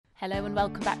Hello and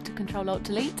welcome back to Control Alt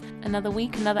Delete. Another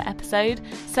week, another episode.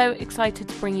 So excited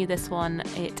to bring you this one.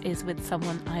 It is with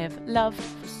someone I have loved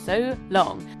for so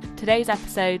long. Today's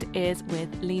episode is with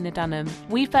Lena Dunham.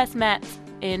 We first met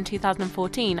in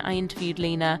 2014. I interviewed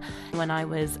Lena when I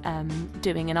was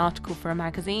doing an article for a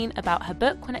magazine about her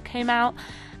book when it came out.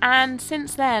 And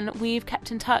since then, we've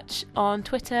kept in touch on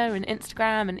Twitter and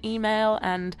Instagram and email,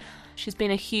 and she's been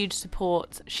a huge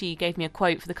support. She gave me a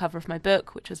quote for the cover of my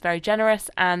book, which was very generous.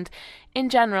 And in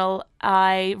general,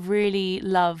 I really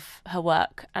love her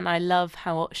work, and I love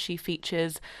how she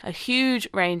features a huge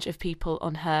range of people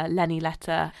on her Lenny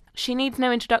letter. She needs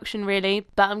no introduction really,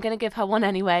 but I'm going to give her one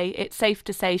anyway. It's safe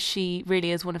to say she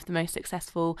really is one of the most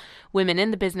successful women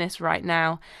in the business right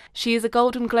now. She is a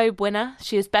Golden Globe winner.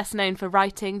 She is best known for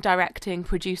writing, directing,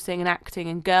 producing and acting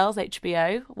in Girls,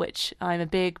 HBO, which I'm a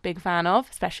big fan of,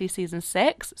 especially season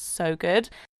 6. So good.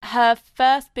 Her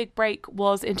first big break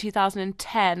was in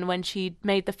 2010 when she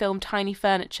made the film Tiny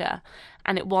Furniture,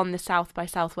 and it won the South by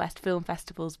Southwest Film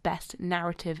Festival's Best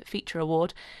Narrative Feature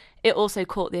Award. It also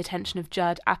caught the attention of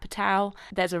Judd Apatow.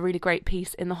 There's a really great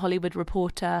piece in The Hollywood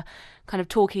Reporter kind of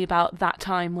talking about that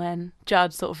time when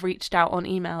Judd sort of reached out on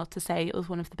email to say it was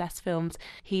one of the best films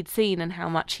he'd seen and how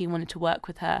much he wanted to work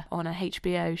with her on a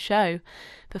HBO show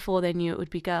before they knew it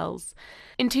would be Girls.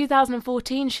 In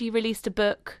 2014, she released a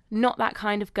book, Not That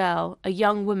Kind of Girl, A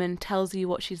Young Woman Tells You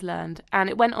What She's Learned, and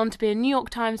it went on to be a New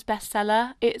York Times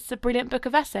bestseller. It's a brilliant book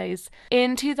of essays.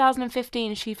 In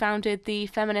 2015, she founded the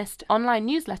feminist online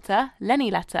newsletter,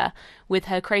 Lenny Letter, with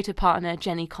her creative partner,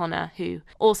 Jenny Connor, who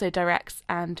also directs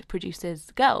and produces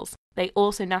Girls. They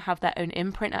also now have their own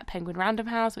imprint at Penguin Random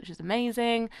House, which is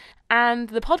amazing. And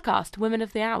the podcast, Women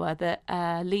of the Hour, that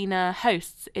Lena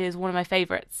hosts is one of my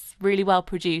favourites. Really well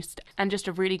produced and just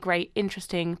a really great,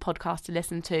 interesting podcast to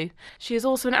listen to. She is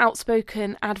also an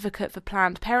outspoken advocate for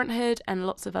Planned Parenthood and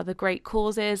lots of other great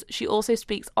causes. She also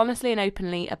speaks honestly and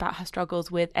openly about her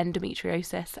struggles with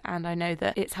endometriosis, and I know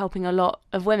that it's helping a lot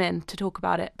of women to talk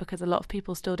about it because a lot of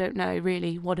people still don't know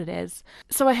really what it is.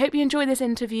 So I hope you enjoy this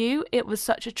interview. It was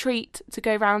such a treat to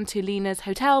go round to Lena's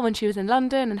hotel when she was in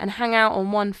London and hang out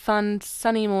on one fun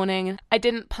sunny morning. I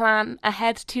didn't plan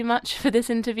ahead too much for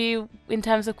this interview in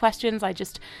terms of questions.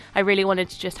 I really wanted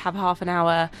to just have half an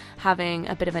hour having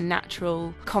a bit of a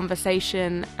natural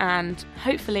conversation and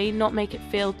hopefully not make it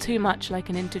feel too much like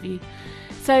an interview.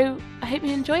 So I hope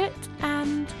you enjoy it,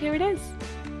 and here it is.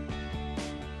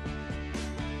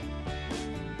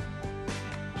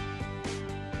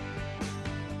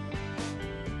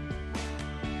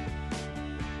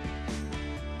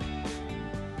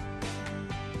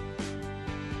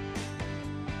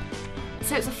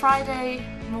 So it's a Friday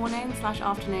morning /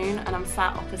 afternoon, and I'm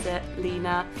sat opposite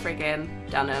Lena friggin'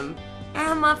 Dunham.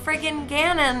 Emma friggin'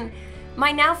 Gannon.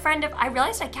 My now friend of, I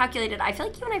realized I calculated, I feel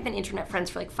like you and I have been internet friends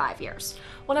for like 5 years.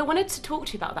 Well, I wanted to talk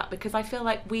to you about that because I feel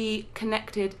like we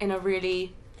connected in a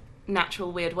really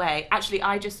natural, weird way. Actually,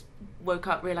 I just woke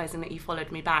up realizing that you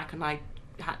followed me back and I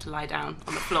had to lie down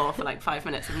on the floor for like 5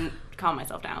 minutes and calm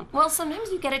myself down. Well,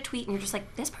 sometimes you get a tweet and you're just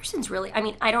like, this person's really, I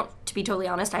mean, to be totally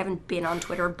honest, I haven't been on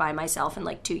Twitter by myself in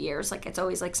like 2 years. Like, it's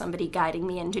always like somebody guiding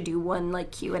me in to do one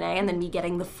like Q&A and then me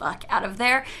getting the fuck out of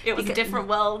there. It was a different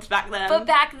world back then. But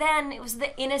back then, it was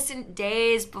the innocent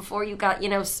days before you got,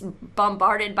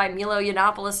 bombarded by Milo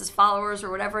Yiannopoulos' followers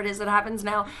or whatever it is that happens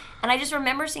now. And I just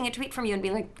remember seeing a tweet from you and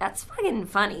being like, that's fucking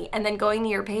funny. And then going to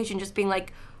your page and just being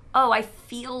like, oh, I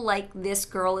feel like this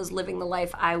girl is living the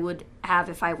life I would have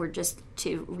if I were just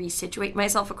to resituate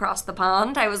myself across the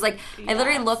pond. I was like, yes. I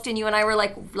literally looked and you and I were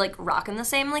like rocking the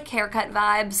same like haircut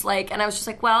vibes, like, and I was just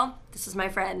like, well, this is my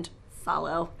friend.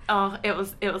 Follow. Oh, it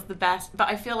was the best. But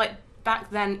I feel like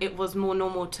back then it was more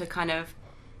normal to kind of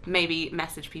maybe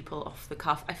message people off the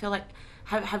cuff. I feel like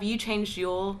have you changed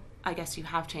your? I guess you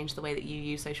have changed the way that you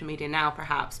use social media now,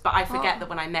 perhaps. But I forget that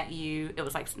when I met you, it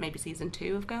was like maybe season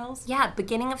 2 of Girls. Yeah,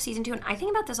 beginning of season 2. And I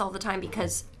think about this all the time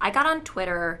because I got on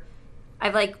Twitter. I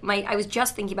was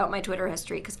just thinking about my Twitter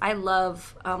history because I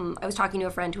love, I was talking to a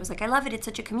friend who was like, I love it. It's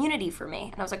such a community for me.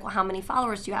 And I was like, well, how many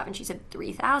followers do you have? And she said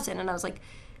 3,000. And I was like,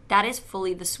 that is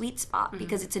fully the sweet spot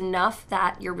because it's enough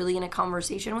that you're really in a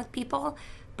conversation with people,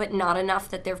 but not enough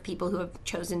that there are people who have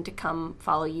chosen to come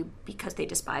follow you because they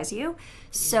despise you.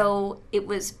 So it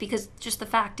was, because just the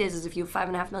fact is if you have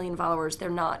 5.5 million followers, they're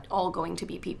not all going to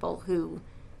be people who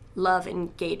love and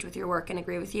engage with your work and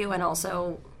agree with you. And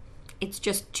also, it's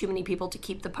just too many people to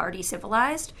keep the party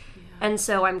civilized. Yeah. And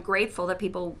so I'm grateful that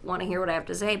people want to hear what I have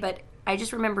to say. But I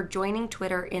just remember joining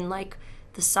Twitter in like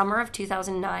the summer of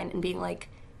 2009 and being like,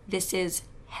 this is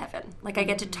heaven. Like I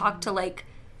get to talk to like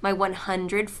my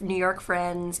 100 New York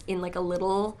friends in like a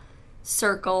little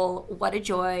circle. What a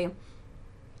joy.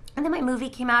 And then my movie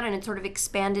came out and it sort of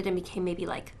expanded and became maybe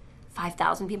like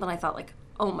 5,000 people. And I thought like,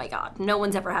 oh my God, no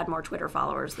one's ever had more Twitter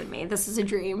followers than me. This is a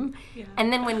dream. Yeah.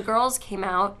 And then when Girls came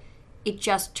out, it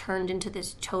just turned into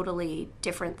this totally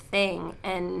different thing.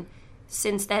 And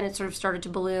since then, it sort of started to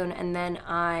balloon. And then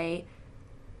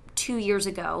 2 years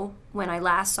ago, when I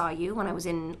last saw you, when I was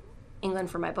in England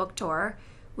for my book tour,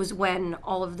 was when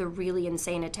all of the really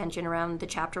insane attention around the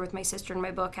chapter with my sister in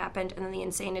my book happened, and then the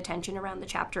insane attention around the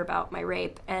chapter about my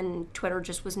rape, and Twitter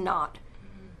just was not.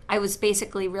 I was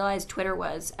basically realized Twitter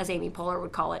was, as Amy Poehler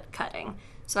would call it, cutting.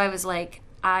 So I was like,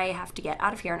 I have to get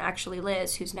out of here. And actually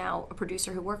Liz, who's now a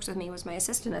producer who works with me, was my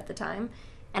assistant at the time,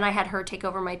 and I had her take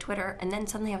over my Twitter, and then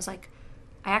suddenly I was like,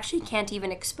 I actually can't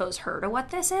even expose her to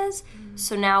what this is.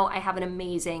 So now I have an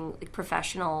amazing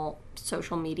professional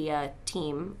social media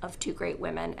team of 2 great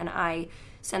women, and I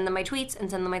send them my tweets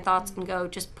and send them my thoughts and go,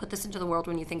 just put this into the world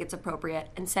when you think it's appropriate,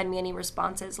 and send me any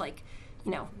responses. Like,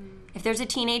 if there's a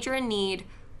teenager in need,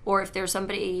 or if there's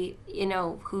somebody,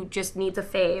 who just needs a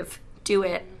fave, do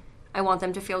it. I want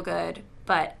them to feel good.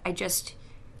 But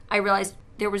I realized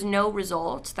there was no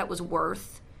result that was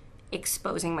worth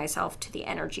exposing myself to the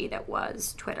energy that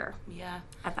was Twitter. Yeah.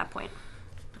 At that point.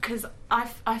 Because I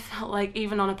felt like,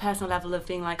 even on a personal level of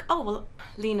being like, oh, well,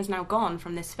 Lena's now gone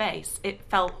from this space, it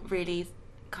felt really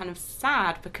kind of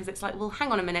sad, because it's like, well,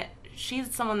 hang on a minute,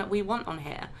 she's someone that we want on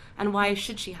here, and why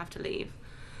should she have to leave?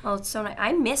 Well, it's so nice.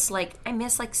 I miss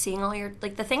seeing all your,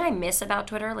 the thing I miss about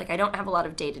Twitter, I don't have a lot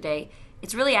of day-to-day,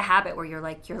 it's really a habit where your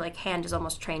hand is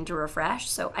almost trained to refresh,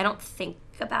 so I don't think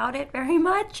about it very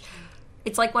much.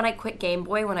 It's like when I quit Game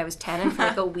Boy when I was 10, and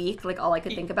for a week, all I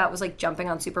could think about was jumping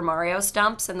on Super Mario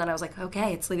stumps, and then I was like,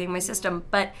 okay, it's leaving my system.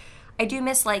 But I do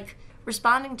miss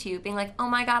responding to you, being like, oh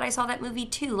my God, I saw that movie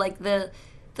too.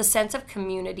 The sense of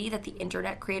community that the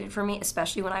internet created for me,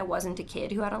 especially when I wasn't a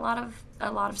kid who had a lot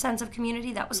of sense of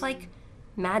community, that was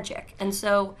magic. And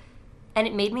so, and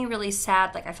it made me really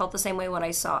sad. I felt the same way when I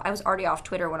was already off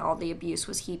Twitter when all the abuse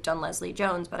was heaped on Leslie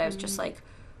Jones, but I was just like,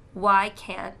 why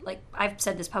can't, I've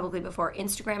said this publicly before,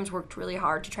 Instagram's worked really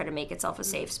hard to try to make itself a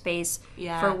safe space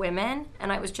for women, and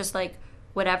I was just like,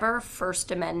 whatever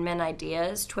First Amendment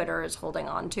ideas Twitter is holding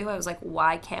on to, I was like,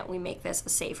 why can't we make this a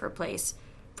safer place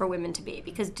for women to be?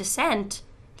 Because dissent,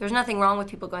 there's nothing wrong with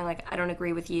people going I don't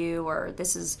agree with you, or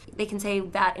they can say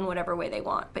that in whatever way they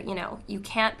want, but you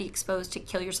can't be exposed to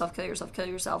kill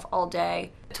yourself all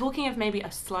day. Talking of maybe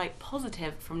a slight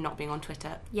positive from not being on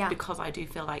Twitter, because I do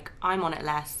feel like I'm on it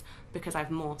less because I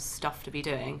have more stuff to be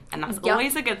doing, and that's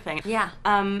always a good thing. Yeah.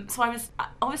 So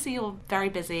obviously you're very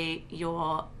busy,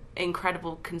 you're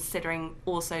incredible, considering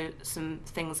also some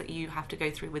things that you have to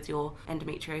go through with your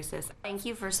endometriosis. Thank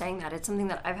you for saying that. It's something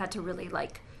that I've had to really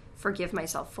forgive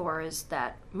myself for, is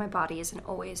that my body isn't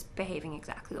always behaving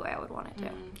exactly the way I would want it to.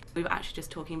 We were actually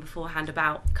just talking beforehand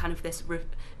about kind of this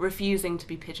refusing to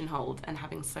be pigeonholed and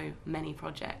having so many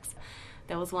projects.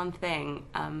 There was one thing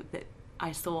that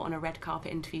I saw on a red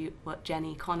carpet interview, what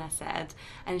Jenny Connor said,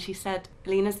 and she said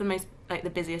Lena's the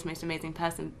busiest, most amazing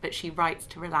person, but she writes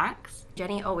to relax.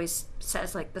 Jenny always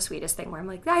says the sweetest thing where I'm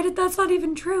like, that's not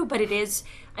even true, but it is.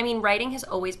 I mean, writing has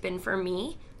always been for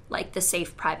me the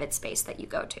safe private space that you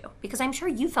go to, because I'm sure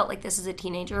you felt like this as a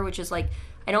teenager, which is I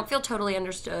don't feel totally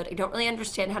understood. I don't really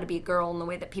understand how to be a girl in the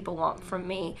way that people want from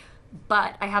me,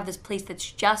 but I have this place that's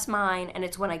just mine, and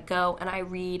it's when I go and I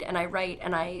read and I write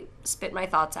and I spit my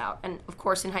thoughts out. And of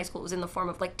course in high school it was in the form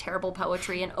of terrible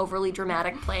poetry and overly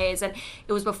dramatic plays, and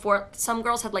it was before some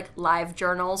girls had live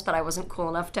journals, but I wasn't cool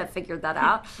enough to have figured that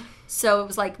out. So it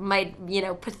was my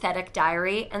pathetic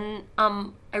diary, and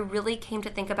I really came to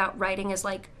think about writing as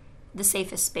the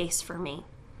safest space for me.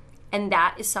 And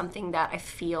that is something that I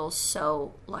feel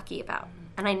so lucky about,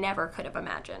 and I never could have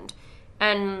imagined.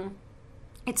 And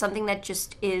it's something that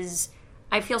just is,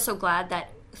 I feel so glad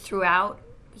that throughout,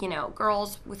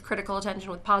 Girls, with critical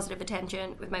attention, with positive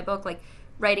attention, with my book,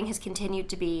 writing has continued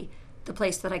to be the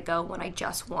place that I go when I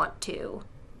just want to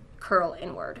curl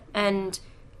inward. And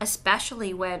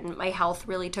especially when my health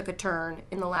really took a turn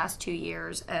in the last 2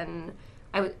 years, and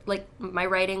my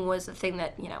writing was the thing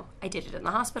that, I did it in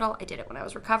the hospital, I did it when I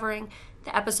was recovering.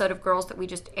 The episode of Girls that we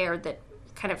just aired that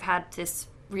kind of had this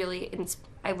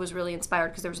I was really inspired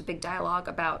because there was a big dialogue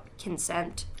about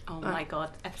consent. Oh my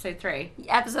God, episode 3.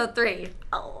 Episode 3.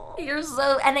 Oh, you're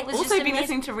so, and it was also just been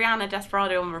listening to Rihanna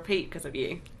Desperado on repeat because of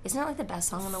you. Isn't it the best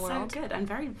song in the world? So good, and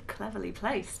very cleverly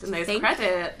placed in those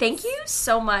credits. Thank you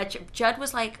so much. Judd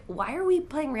was like, why are we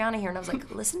playing Rihanna here? And I was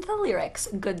like, listen to the lyrics,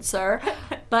 good sir.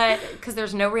 But, because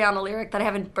there's no Rihanna lyric that I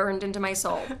haven't burned into my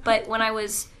soul. But when I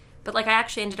was But like I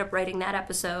actually ended up writing that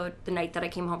episode the night that I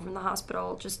came home from the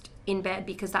hospital, just in bed,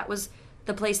 because that was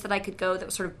the place that I could go that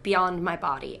was sort of beyond my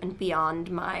body and beyond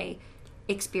my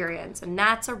experience. And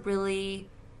that's a really,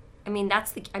 I mean,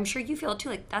 I'm sure you feel it too,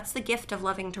 like that's the gift of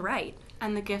loving to write.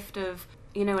 And the gift of,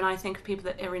 you know, when I think of people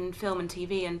that are in film and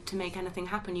TV, and to make anything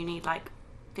happen you need like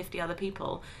 50 other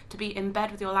people. To be in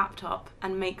bed with your laptop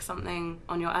and make something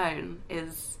on your own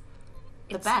is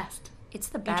the best. It's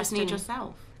the best. You just need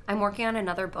yourself. I'm working on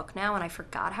another book now, and I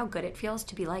forgot how good it feels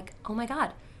to be like, oh my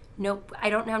God, nope, I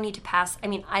don't now need to pass. I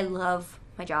mean, I love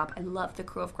my job. I love the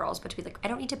crew of girls, but to be like, I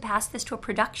don't need to pass this to a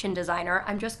production designer.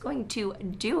 I'm just going to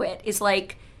do it is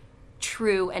like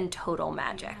true and total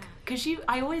magic. Because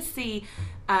I always see,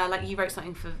 like you wrote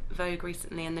something for Vogue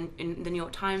recently, and then in the New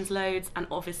York Times loads, and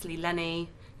obviously Lenny,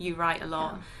 you write a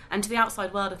lot. Yeah. And to the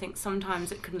outside world, I think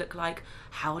sometimes it can look like,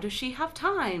 how does she have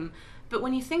time? But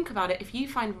when you think about it, if you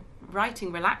find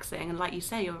writing relaxing, and like you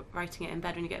say, you're writing it in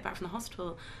bed when you get back from the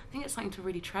hospital, I think it's something to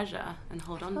really treasure and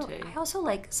hold on to. I also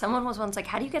like, someone was once like,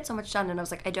 how do you get so much done? And I was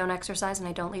like, I don't exercise and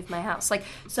I don't leave my house. Like,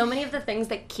 so many of the things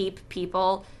that keep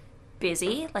people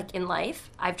busy, like in life,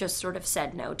 I've just sort of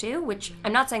said no to, which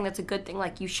I'm not saying that's a good thing.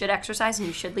 Like, you should exercise and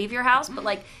you should leave your house, but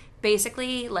like,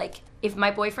 basically, like, if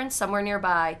my boyfriend's somewhere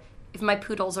nearby, if my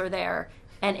poodles are there,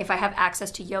 and if I have access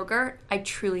to yogurt, I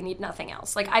truly need nothing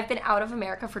else. Like, I've been out of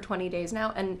America for 20 days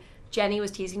now, and Jenny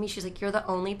was teasing me. She's like, you're the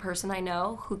only person I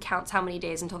know who counts how many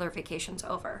days until their vacation's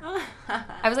over.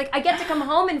 I was like, I get to come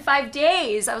home in 5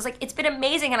 days. I was like, it's been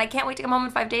amazing, and I can't wait to come home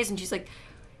in 5 days. And she's like,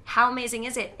 how amazing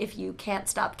is it if you can't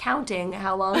stop counting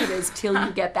how long it is till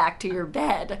you get back to your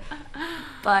bed?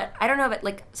 But I don't know, but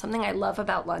like, something I love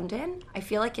about London, I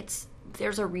feel like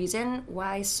there's a reason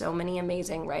why so many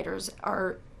amazing writers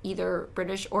are either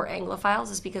British or Anglophiles,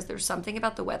 is because there's something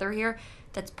about the weather here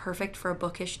that's perfect for a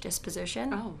bookish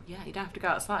disposition. Oh, yeah, you don't have to go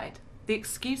outside. The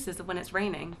excuses of when it's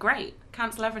raining, great,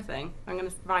 cancel everything. I'm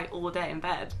going to write all day in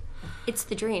bed. It's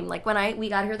the dream. Like, when we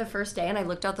got here the first day and I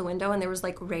looked out the window and there was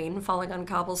like rain falling on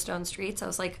cobblestone streets, I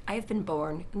was like, I have been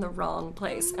born in the wrong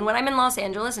place. And when I'm in Los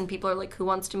Angeles and people are like, who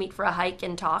wants to meet for a hike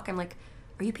and talk, I'm like,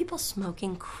 are you people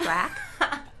smoking crack?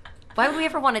 Why would we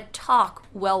ever want to talk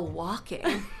while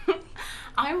walking?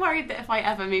 I'm worried that if I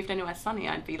ever moved anywhere sunny,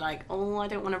 I'd be like, oh, I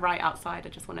don't want to write outside. I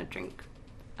just want to drink,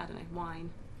 I don't know,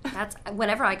 wine. That's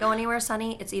whenever I go anywhere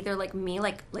sunny, it's either like me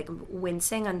like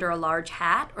wincing under a large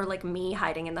hat, or like me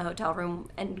hiding in the hotel room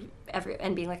and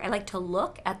being like, I like to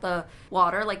look at the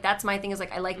water. Like, that's my thing, is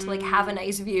like, I like to like have a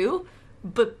nice view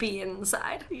but be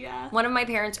inside. Yeah. One of my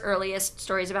parents' earliest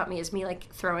stories about me is me like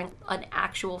throwing an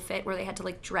actual fit where they had to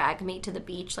like drag me to the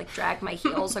beach, like drag my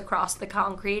heels across the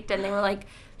concrete, and they were like,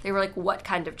 what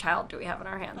kind of child do we have in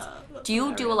our hands? Do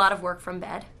you do a lot of work from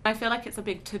bed? I feel like it's a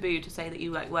big taboo to say that you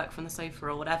like work from the sofa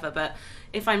or whatever, but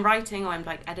if I'm writing or I'm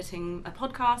like editing a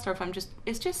podcast, or if I'm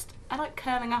I like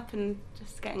curling up and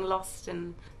just getting lost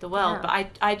in the world. Yeah.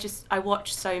 But I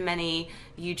watch so many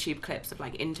YouTube clips of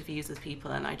like interviews with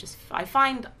people, and I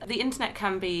find the internet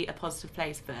can be a positive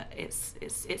place, but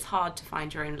it's hard to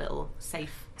find your own little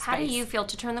safe space. How do you feel,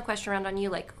 to turn the question around on you,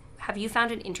 like, have you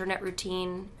found an internet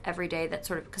routine every day that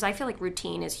sort of, because I feel like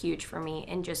routine is huge for me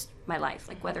in just my life,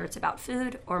 like whether it's about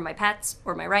food or my pets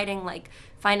or my writing, like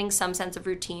finding some sense of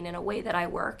routine in a way that I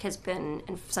work has been,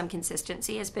 and some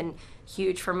consistency has been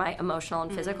huge for my emotional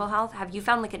and physical health. Have you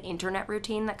found like an internet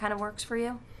routine that kind of works for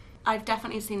you? I've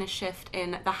definitely seen a shift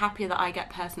in the happier that I get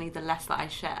personally, the less that I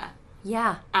share.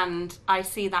 Yeah. And I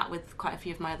see that with quite a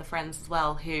few of my other friends as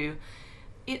well, who,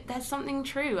 there's something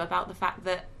true about the fact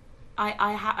that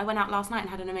I went out last night and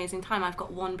had an amazing time. I've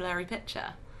got one blurry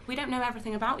picture. We don't know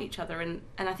everything about each other, and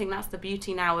I think that's the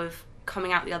beauty now of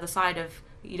coming out the other side of,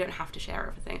 you don't have to share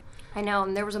everything. I know,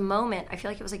 and there was a moment, I feel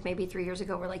like it was like maybe 3 years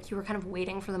ago, where like you were kind of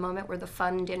waiting for the moment where the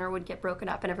fun dinner would get broken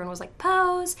up and everyone was like,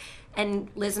 pose. And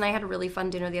Liz and I had a really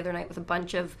fun dinner the other night with a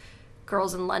bunch of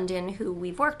girls in London who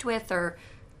we've worked with or,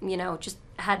 you know, just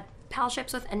had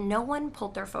palships with, and no one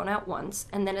pulled their phone out once.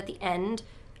 And then at the end,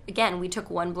 again, we took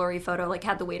one blurry photo, like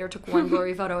had the waiter took one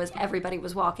blurry photo as everybody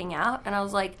was walking out. And I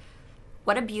was like,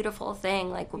 what a beautiful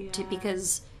thing, like,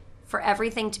 because for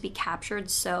everything to be captured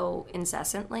so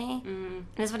incessantly. And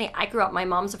it's funny, I grew up, my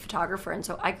mom's a photographer, and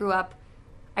so I grew up,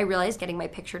 I realized getting my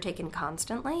picture taken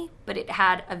constantly, but it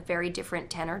had a very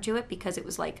different tenor to it, because it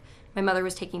was like, my mother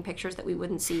was taking pictures that we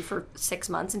wouldn't see for 6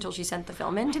 months until she sent the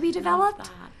film in to be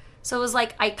developed. So it was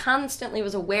like, I constantly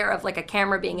was aware of like a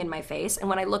camera being in my face. And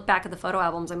when I look back at the photo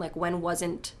albums, I'm like, when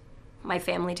wasn't my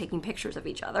family taking pictures of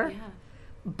each other?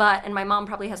 Yeah. And my mom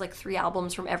probably has like 3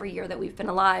 albums from every year that we've been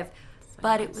alive. So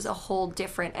but nice. It was a whole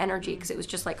different energy, because it was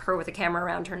just like her with a camera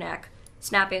around her neck,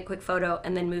 snapping a quick photo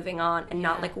and then moving on and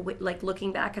not like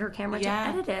looking back at her camera to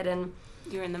edit it. And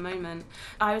you're in the moment.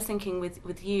 I was thinking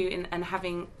with you and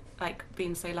having like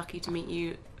been so lucky to meet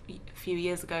you a few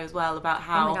years ago as well, about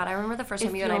how... Oh my God, I remember the first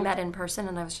time you and I met in person,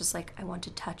 and I was just like, I want to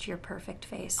touch your perfect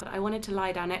face. I wanted to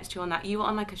lie down next to you on that. You were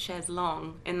on like a chaise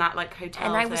longue in that like hotel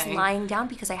and I thing. was lying down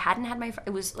because I hadn't had my...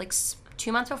 It was like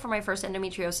 2 months before my first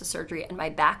endometriosis surgery, and my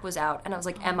back was out, and I was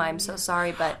like, Emma, I'm so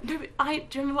sorry, but... No, do you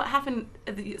remember what happened?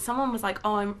 Someone was like,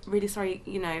 oh, I'm really sorry,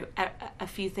 you know, a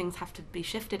few things have to be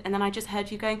shifted, and then I just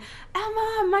heard you going,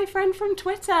 Emma, my friend from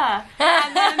Twitter, and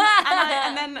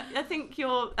then I think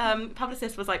your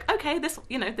publicist was like, okay, this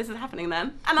is happening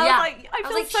then, and I was like, I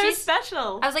feel so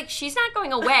special. I was like, she's not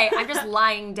going away, I'm just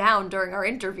lying down during our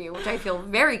interview, which I feel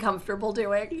very comfortable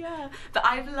doing. Yeah, but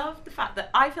I've loved the fact that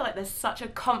I feel like there's such a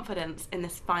confidence in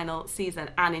this final season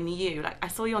and in you. Like, I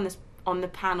saw you on the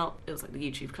panel, it was like the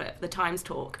YouTube clip, the Times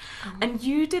talk, and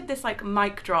you did this like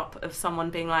mic drop of someone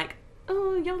being like,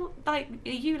 oh, you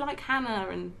like Hannah,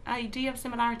 and do you have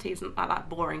similarities, and like that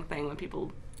boring thing when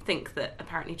people think that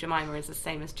apparently Jemima is the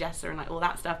same as Jessa and like all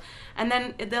that stuff. And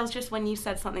then there was just when you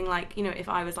said something like, you know, if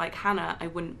I was like Hannah, I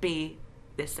wouldn't be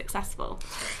this successful.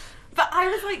 But I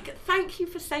was like, thank you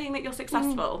for saying that you're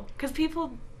successful, because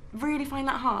people really find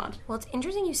that hard. Well, it's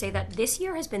interesting you say that. This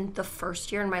year has been the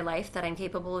first year in my life that I'm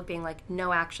capable of being like,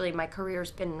 no, actually, my career's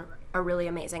been a really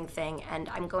amazing thing, and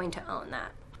I'm going to own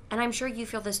that. And I'm sure you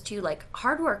feel this too, like,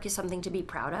 hard work is something to be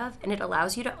proud of, and it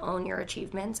allows you to own your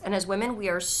achievements. And as women, we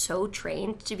are so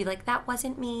trained to be like, that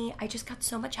wasn't me, I just got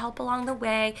so much help along the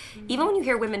way. Even when you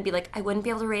hear women be like, I wouldn't be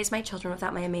able to raise my children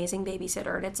without my amazing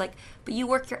babysitter. And it's like, but you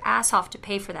work your ass off to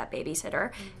pay for that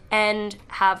babysitter and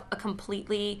have a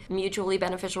completely mutually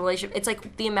beneficial relationship. It's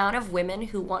like the amount of women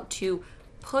who want to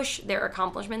push their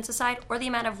accomplishments aside, or the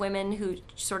amount of women who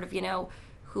sort of, you know,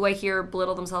 who I hear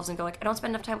belittle themselves and go like, I don't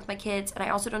spend enough time with my kids, and I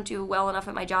also don't do well enough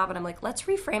at my job. And I'm like, let's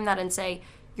reframe that and say,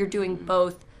 you're doing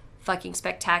both fucking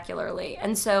spectacularly.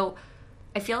 And so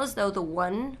I feel as though the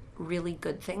one really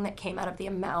good thing that came out of the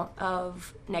amount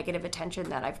of negative attention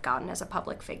that I've gotten as a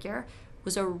public figure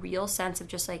was a real sense of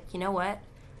just like, you know what?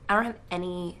 I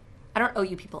don't owe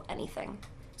you people anything.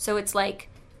 So it's like,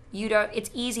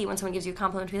 it's easy when someone gives you a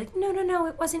compliment to be like, no,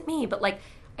 it wasn't me. But like,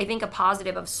 I think a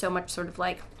positive of so much sort of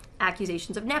like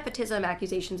accusations of nepotism,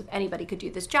 accusations of anybody could do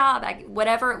this job,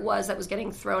 whatever it was that was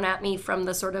getting thrown at me, from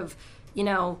the sort of, you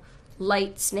know,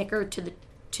 light snicker to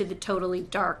the totally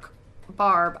dark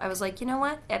barb. I was like, you know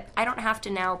what? I don't have to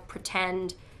now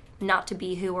pretend not to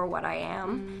be who or what I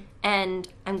am, and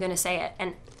I'm going to say it.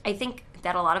 And I think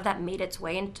that a lot of that made its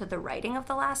way into the writing of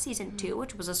the last season too,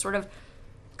 which was a sort of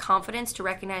confidence to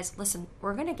recognize, listen,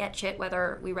 we're going to get shit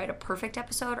whether we write a perfect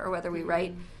episode or whether we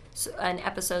write an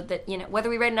episode that, you know, whether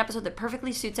we write an episode that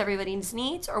perfectly suits everybody's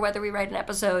needs or whether we write an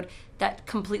episode that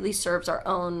completely serves our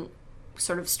own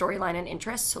sort of storyline and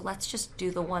interests. So let's just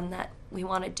do the one that we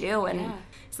want to do. And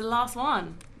it's the last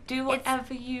one. Do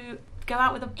whatever you go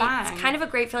out with a bang. It's kind of a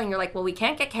great feeling. You're like, well, we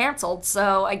can't get canceled,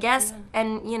 so I guess.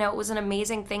 And you know, it was an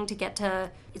amazing thing to get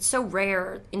to. It's so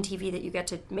rare in TV that you get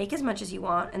to make as much as you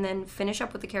want and then finish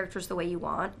up with the characters the way you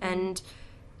want.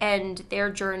 And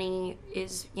their journey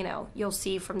is, you know, you'll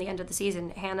see from the end of the season,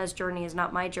 Hannah's journey is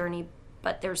not my journey,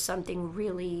 but there's something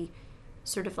really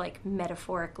sort of like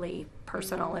metaphorically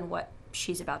personal in what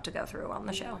she's about to go through on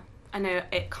the show. I know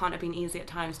it can't have been easy at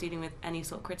times dealing with any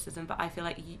sort of criticism, but I feel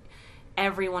like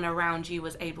everyone around you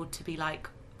was able to be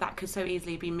like, that could so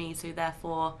easily be me, so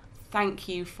therefore thank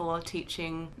you for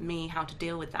teaching me how to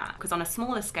deal with that. Because on a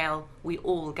smaller scale, we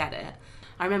all get it.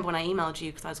 I remember when I emailed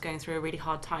you because I was going through a really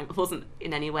hard time. It wasn't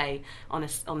in any way on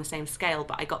the same scale,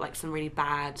 but I got like some really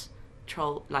bad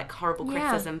horrible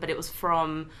criticism, but it was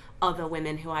from other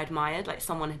women who I admired. Like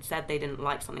someone had said they didn't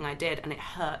like something I did, and it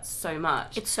hurts so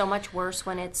much. It's so much worse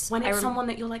when it's someone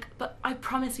that you're like, but I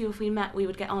promise you if we met we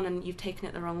would get on, and you've taken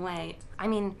it the wrong way. I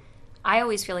mean, I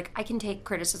always feel like I can take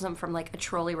criticism from like a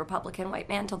trolley Republican white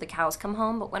man till the cows come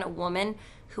home, but when a woman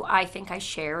who I think I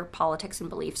share politics and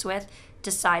beliefs with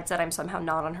decides that I'm somehow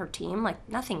not on her team, like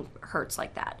nothing hurts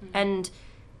like that. And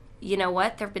you know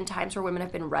what? There have been times where women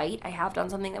have been right. I have done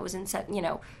something that was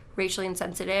racially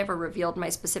insensitive or revealed my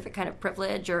specific kind of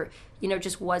privilege, or, you know,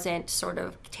 just wasn't sort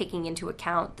of taking into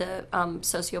account the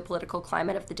socio-political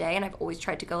climate of the day. And I've always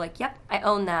tried to go like, yep, I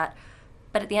own that.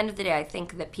 But at the end of the day, I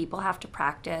think that people have to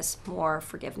practice more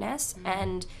forgiveness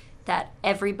and that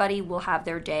everybody will have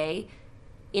their day.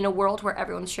 In a world where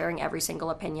everyone's sharing every single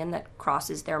opinion that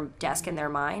crosses their desk in their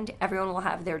mind, everyone will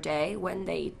have their day when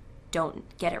they don't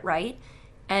get it right.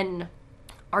 And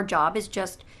our job is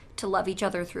just to love each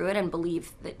other through it and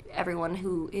believe that everyone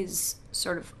who is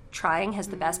sort of trying has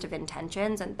the best of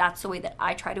intentions. And that's the way that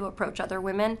I try to approach other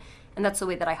women. And that's the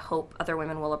way that I hope other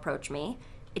women will approach me.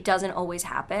 It doesn't always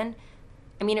happen.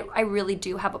 I mean, I really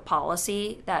do have a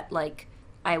policy that, like,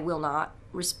 I will not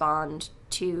respond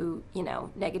to, you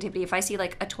know, negativity. If I see,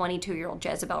 like, a 22-year-old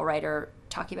Jezebel writer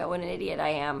talking about what an idiot I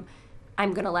am,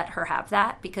 I'm going to let her have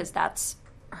that because that's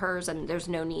hers and there's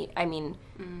no need. I mean,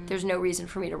 there's no reason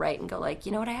for me to write and go, like,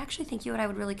 you know what, I actually think you and I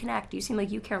would really connect. You seem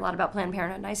like you care a lot about Planned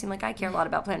Parenthood, and I seem like I care a lot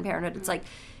about Planned Parenthood. It's like,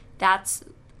 that's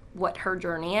what her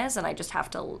journey is, and I just have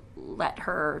to let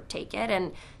her take it.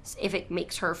 And if it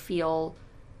makes her feel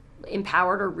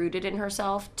empowered or rooted in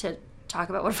herself to talk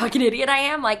about what a fucking idiot I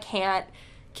am, I can't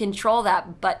control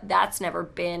that. But that's never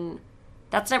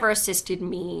assisted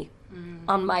me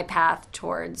on my path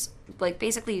towards, like,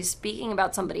 basically speaking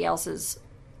about somebody else's,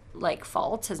 like,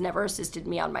 faults has never assisted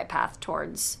me on my path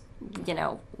towards, you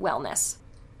know, wellness.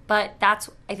 But that's,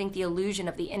 I think, the illusion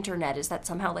of the internet is that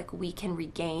somehow, like, we can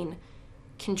regain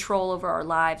control over our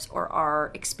lives or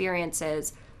our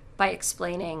experiences by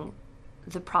explaining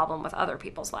the problem with other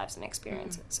people's lives and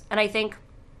experiences. And I think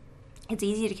it's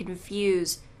easy to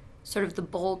confuse sort of the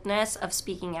boldness of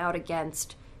speaking out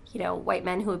against, you know, white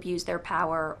men who abuse their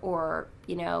power, or,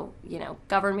 you know,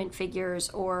 government figures,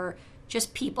 or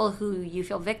just people who you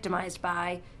feel victimized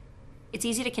by. It's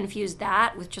easy to confuse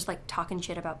that with just, like, talking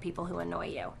shit about people who annoy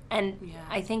you. And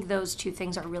I think those two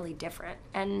things are really different.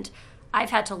 And I've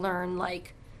had to learn,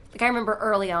 like I remember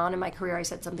early on in my career, I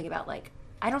said something about, like,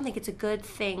 I don't think it's a good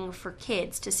thing for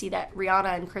kids to see that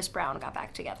Rihanna and Chris Brown got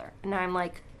back together. And now I'm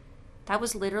like, that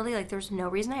was literally, like, there's no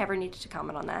reason I ever needed to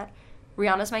comment on that.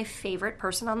 Rihanna's my favorite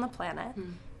person on the planet.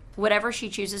 Whatever she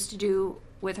chooses to do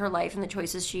with her life and the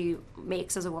choices she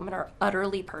makes as a woman are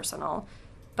utterly personal.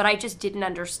 But I just didn't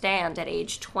understand at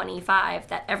age 25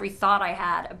 that every thought I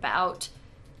had about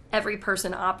every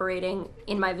person operating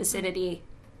in my vicinity,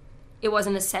 it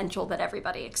wasn't essential that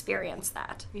everybody experience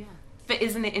that. Yeah. But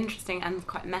isn't it interesting and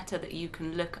quite meta that you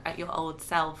can look at your old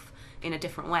self in a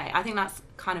different way? I think that's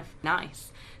kind of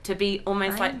nice, to be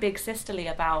almost like big sisterly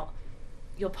about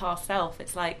your past self.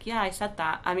 It's like, yeah, I said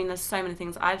that. I mean, there's so many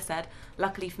things I've said.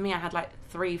 Luckily for me, I had, like,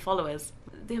 3 followers.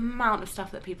 The amount of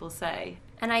stuff that people say.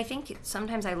 And I think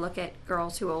sometimes I look at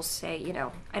girls who will say, you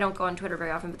know, I don't go on Twitter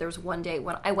very often, but there was one day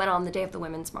when I went on the day of the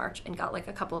Women's March and got, like,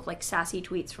 a couple of, like, sassy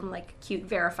tweets from, like, cute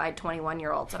verified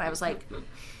 21-year-olds. And I was like,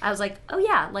 oh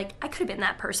yeah, like, I could have been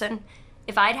that person.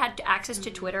 If I'd had access to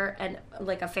Twitter and,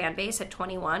 like, a fan base at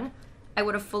 21, I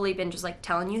would have fully been just, like,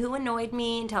 telling you who annoyed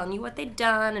me and telling you what they'd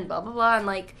done and blah, blah, blah. And,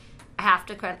 like, I have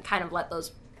to kind of let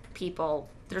those people,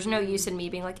 there's no use in me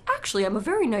being like, actually, I'm a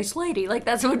very nice lady. Like,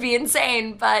 that would be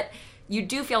insane. But you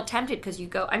do feel tempted because you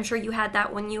go, I'm sure you had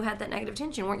that when you had that negative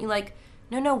tension. Weren't you like,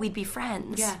 no, we'd be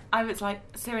friends? Yeah. I was like,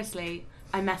 seriously,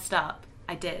 I messed up.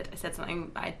 I did. I said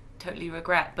something I totally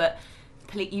regret. But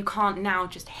you can't now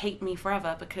just hate me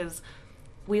forever because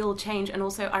we all change. And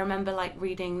also, I remember, like,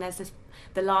 reading, there's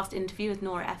the last interview with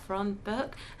Nora Ephron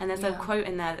book, and there's a quote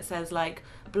in there that says, like,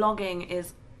 blogging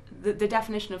is, the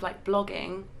definition of, like,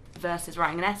 blogging versus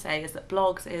writing an essay is that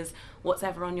blogs is what's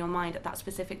ever on your mind at that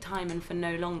specific time and for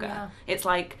no longer. Yeah. It's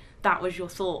like, that was your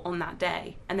thought on that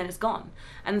day, and then it's gone.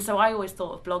 And so I always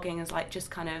thought of blogging as, like, just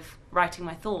kind of writing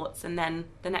my thoughts, and then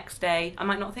the next day I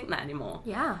might not think that anymore.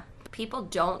 Yeah. People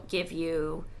don't give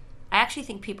you... I actually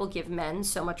think people give men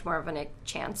so much more of a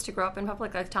chance to grow up in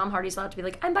public. Like, Tom Hardy's allowed to be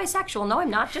like, I'm bisexual. No, I'm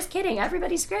not. Just kidding.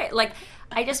 Everybody's great. Like,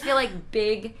 I just feel like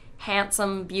big,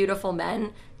 handsome, beautiful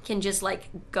men can just, like,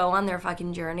 go on their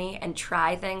fucking journey and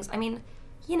try things. I mean,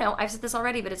 you know, I've said this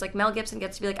already, but it's like Mel Gibson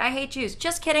gets to be like, I hate Jews.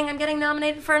 Just kidding. I'm getting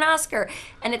nominated for an Oscar.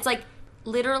 And it's like,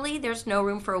 literally, there's no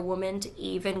room for a woman to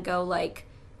even go, like,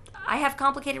 I have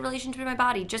complicated relations with my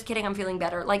body. Just kidding. I'm feeling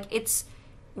better. Like, it's...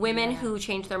 Women who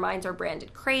change their minds are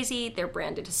branded crazy, they're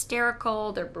branded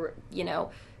hysterical, they're, you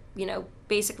know,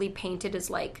 basically painted as,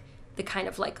 like, the kind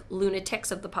of, like,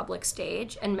 lunatics of the public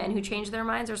stage, and men who change their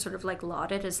minds are sort of, like,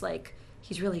 lauded as, like,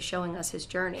 he's really showing us his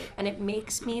journey. And it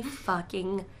makes me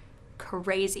fucking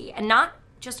crazy. And not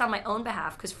just on my own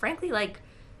behalf, because frankly, like,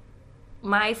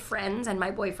 my friends and my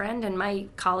boyfriend and my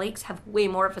colleagues have way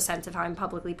more of a sense of how I'm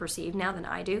publicly perceived now than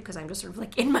I do, because I'm just sort of,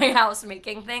 like, in my house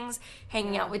making things,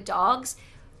 hanging out with dogs.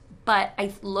 But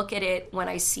I look at it when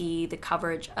I see the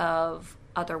coverage of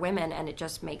other women, and it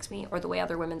just makes me, or the way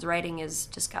other women's writing is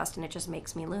discussed, and it just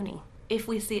makes me loony. If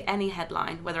we see any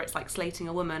headline, whether it's, like, slating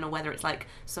a woman or whether it's, like,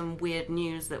 some weird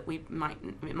news that it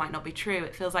might not be true,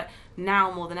 it feels like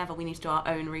now more than ever we need to do our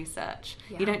own research.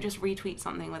 Yeah. You don't just retweet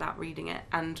something without reading it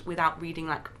and without reading,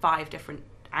 like, 5 different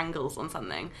angles on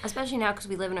something. Especially now because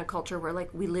we live in a culture where, like,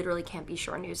 we literally can't be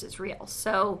sure news is real.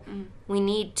 So we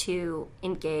need to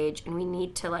engage, and we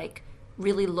need to, like,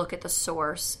 really look at the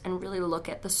source and really look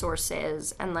at the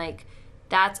sources. And, like,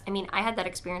 that's, I mean, I had that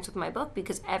experience with my book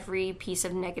because every piece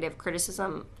of negative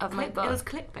criticism of my book... It was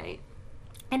clickbait.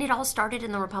 And it all started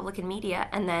in the Republican media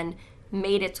and then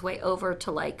made its way over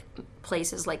to, like,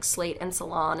 places like Slate and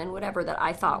Salon and whatever that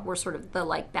I thought were sort of the,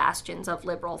 like, bastions of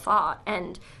liberal thought.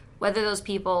 And whether those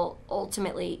people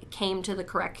ultimately came to the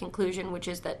correct conclusion, which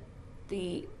is that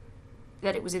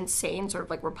it was insane, sort of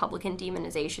like Republican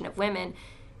demonization of women,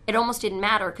 it almost didn't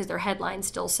matter because their headline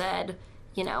still said,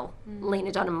 you know,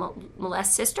 Lena Dunham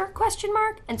molests sister, ?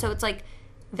 And so it's like,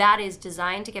 that is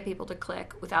designed to get people to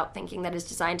click without thinking. That is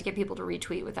designed to get people to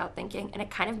retweet without thinking. And it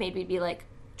kind of made me be like,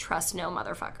 trust no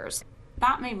motherfuckers.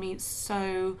 That made me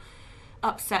so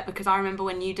upset because I remember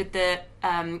when you did the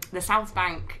South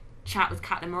Bank chat with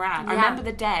Caitlin Moran. Yeah. I remember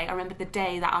the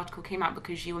day that article came out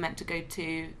because you were meant to go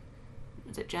to,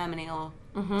 was it Germany or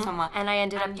somewhere? And I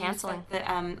ended up cancelling. That,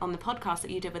 on the podcast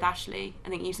that you did with Ashley, I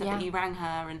think you said that you rang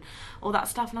her and all that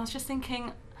stuff. And I was just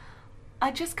thinking, I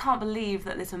just can't believe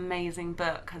that this amazing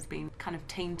book has been kind of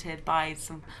tainted by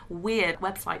some weird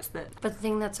websites that... But the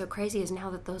thing that's so crazy is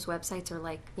now that those websites are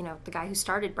like, you know, the guy who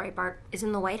started Breitbart is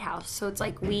in the White House. So it's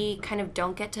like we kind of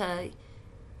don't get to...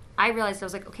 I realized I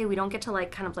was like, okay, we don't get to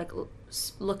like kind of like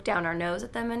look down our nose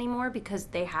at them anymore because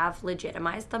they have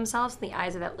legitimized themselves in the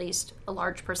eyes of at least a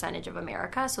large percentage of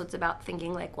America. So it's about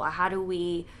thinking like, well, how do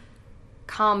we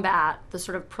combat the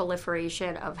sort of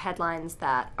proliferation of headlines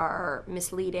that are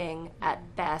misleading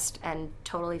at best and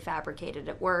totally fabricated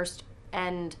at worst?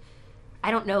 And I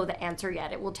don't know the answer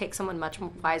yet. It will take someone much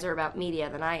wiser about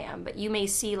media than I am. But you may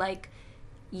see, like,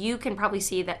 you can probably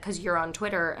see that because you're on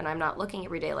Twitter and I'm not looking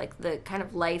every day, like the kind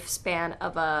of lifespan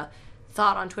of a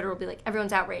thought on Twitter will be like,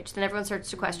 everyone's outraged, then everyone starts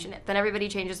to question it, then everybody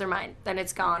changes their mind, then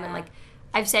it's gone. And like,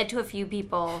 I've said to a few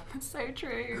people so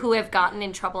true who have gotten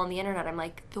in trouble on the internet, I'm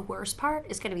like, the worst part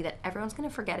is going to be that everyone's going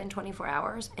to forget in 24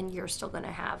 hours and you're still going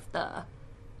to have the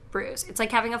bruise. It's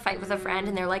like having a fight with a friend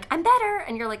and they're like, I'm better.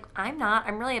 And you're like, I'm not.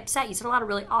 I'm really upset. You said a lot of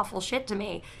really awful shit to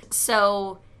me.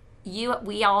 So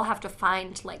we all have to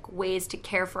find like ways to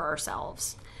care for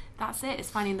ourselves. That's it. It's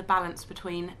finding the balance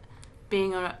between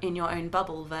being in your own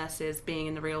bubble versus being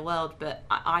in the real world. But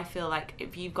I feel like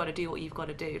if you've got to do what you've got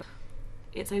to do,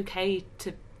 it's okay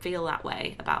to feel that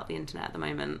way about the internet at the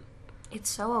moment. It's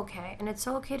so okay. And it's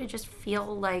so okay to just feel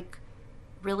like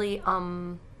really,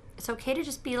 it's okay to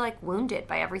just be like wounded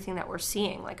by everything that we're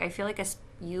seeing. Like, I feel like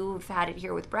you've had it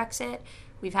here with Brexit.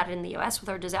 We've had it in the US with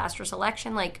our disastrous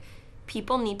election. Like,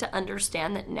 people need to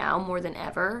understand that now more than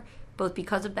ever, both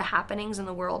because of the happenings in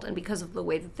the world and because of the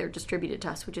way that they're distributed to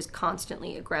us, which is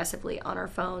constantly, aggressively on our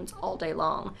phones all day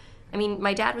long. I mean,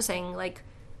 my dad was saying, like,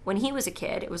 when he was a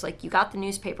kid, it was like you got the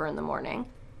newspaper in the morning,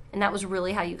 and that was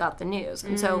really how you got the news.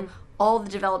 And so all the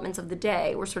developments of the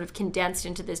day were sort of condensed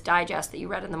into this digest that you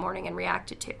read in the morning and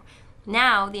reacted to.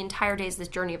 Now, the entire day is this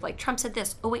journey of, like, Trump said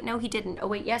this. Oh, wait, no, he didn't. Oh,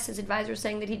 wait, yes, his advisor's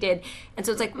saying that he did. And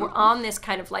so it's like we're on this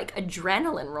kind of, like,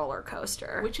 adrenaline roller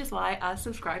coaster. Which is why I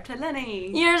subscribe to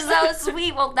Lenny. You're so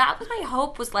sweet. Well, that was my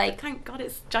hope, was like... Thank God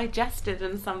it's digested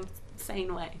in some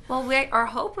sane way. Well, our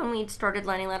hope when we started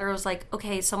Lenny Letter was like,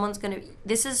 okay, someone's going to...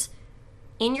 This is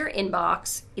in your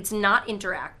inbox. It's not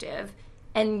interactive.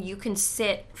 And you can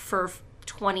sit for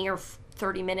 20 or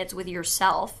 30 minutes with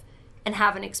yourself and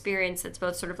have an experience that's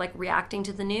both sort of like reacting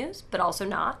to the news, but also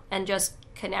not, and just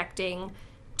connecting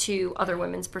to other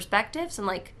women's perspectives. And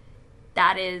like,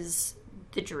 that is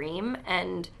the dream.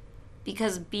 And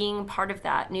because being part of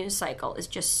that news cycle is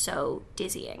just so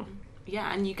dizzying.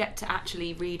 Yeah, and you get to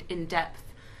actually read in depth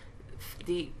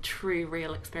the true,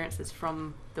 real experiences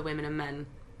from the women and men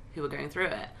who are going through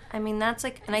it. I mean, that's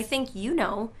like, and I think, you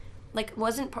know, like,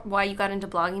 wasn't why you got into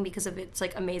blogging because of its,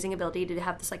 like, amazing ability to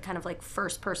have this, like, kind of, like,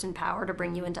 first-person power to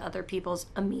bring you into other people's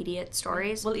immediate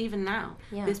stories? Well, even now,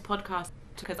 this podcast,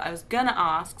 because I was going to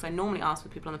ask, because I normally ask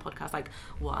with people on the podcast, like,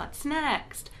 what's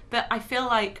next? But I feel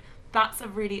like that's a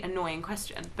really annoying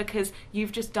question, because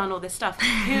you've just done all this stuff.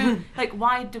 Like,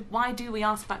 why do we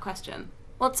ask that question?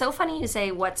 Well, it's so funny you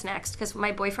say what's next, because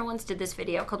my boyfriend once did this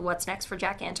video called What's Next for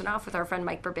Jack Antonoff with our friend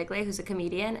Mike Birbiglia, who's a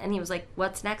comedian, and he was like,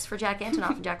 what's next for Jack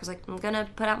Antonoff? And Jack was like, I'm going to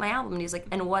put out my album. And he's like,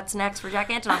 and what's next for Jack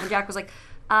Antonoff? And Jack was like,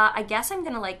 I guess I'm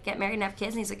going to, like, get married and have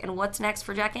kids. And he's like, and what's next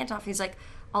for Jack Antonoff? And he's like,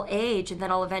 I'll age and then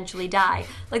I'll eventually die.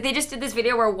 Like, they just did this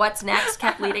video where what's next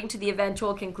kept leading to the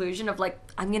eventual conclusion of, like,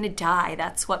 I'm going to die.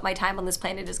 That's what my time on this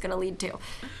planet is going to lead to.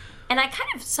 And I kind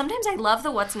of, sometimes I love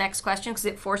the what's next question because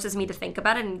it forces me to think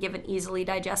about it and give an easily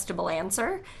digestible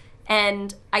answer.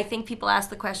 And I think people ask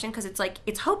the question because it's like,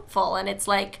 it's hopeful, and it's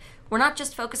like, we're not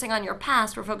just focusing on your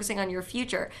past, we're focusing on your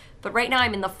future. But right now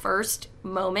I'm in the first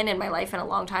moment in my life in a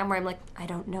long time where I'm like, I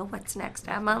don't know what's next,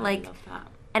 Emma. Like, I love that.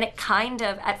 and it kind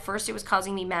of, at first it was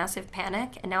causing me massive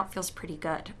panic, and now it feels pretty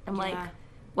good. I'm like,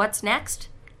 what's next?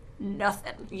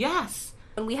 Nothing. Yes.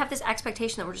 And we have this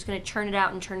expectation that we're just going to churn it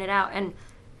out and churn it out. And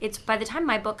it's, by the time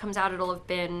my book comes out, it'll have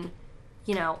been,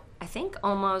 you know, I think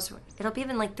almost, it'll be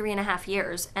even like 3.5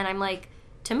 years. And I'm like,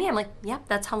 to me, I'm like, yep,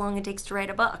 that's how long it takes to write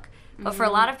a book. But for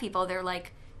a lot of people, they're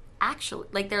like, actually,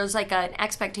 like, there's like an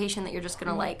expectation that you're just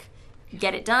going to like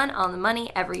get it done on the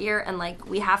money every year. And like,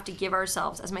 we have to give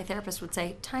ourselves, as my therapist would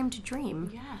say, time to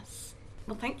dream. Yes.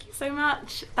 Well, thank you so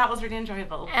much. That was really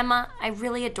enjoyable. Emma, I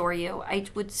really adore you. I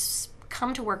would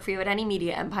come to work for you at any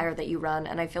media empire that you run,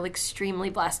 and I feel extremely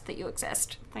blessed that you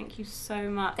exist. Thank you so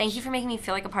much. Thank you for making me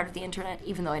feel like a part of the internet,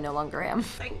 even though I no longer am.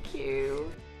 Thank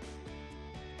you.